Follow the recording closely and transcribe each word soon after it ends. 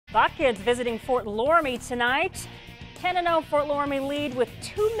Botkins visiting FtLoramie tonight. 10-0 FtLoramie lead with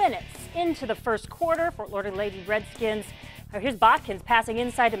 2 minutes into the first quarter. FtLoramie Lady Redskins. Here's Botkins passing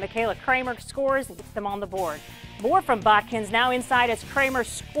inside to Michaela Kramer, scores and gets them on the board. More from Botkins now inside as Kramer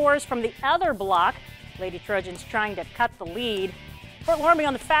scores from the other block. Lady Trojans trying to cut the lead. FtLoramie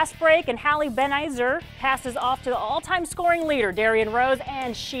on the fast break, and Hallie Benizer passes off to the all-time scoring leader, Darian Rose,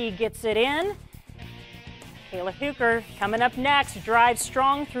 and she gets it in. Kayla Hooker coming up next, drives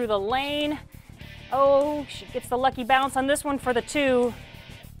strong through the lane. Oh, she gets the lucky bounce on this one for the two.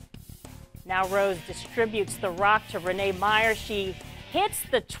 Now Rose distributes the rock to Renee Meyer. She hits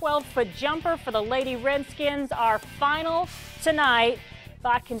the 12-foot jumper for the Lady Redskins. Our final tonight,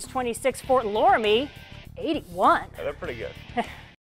 Botkins 26, FtLoramie 81. Yeah, they're pretty good.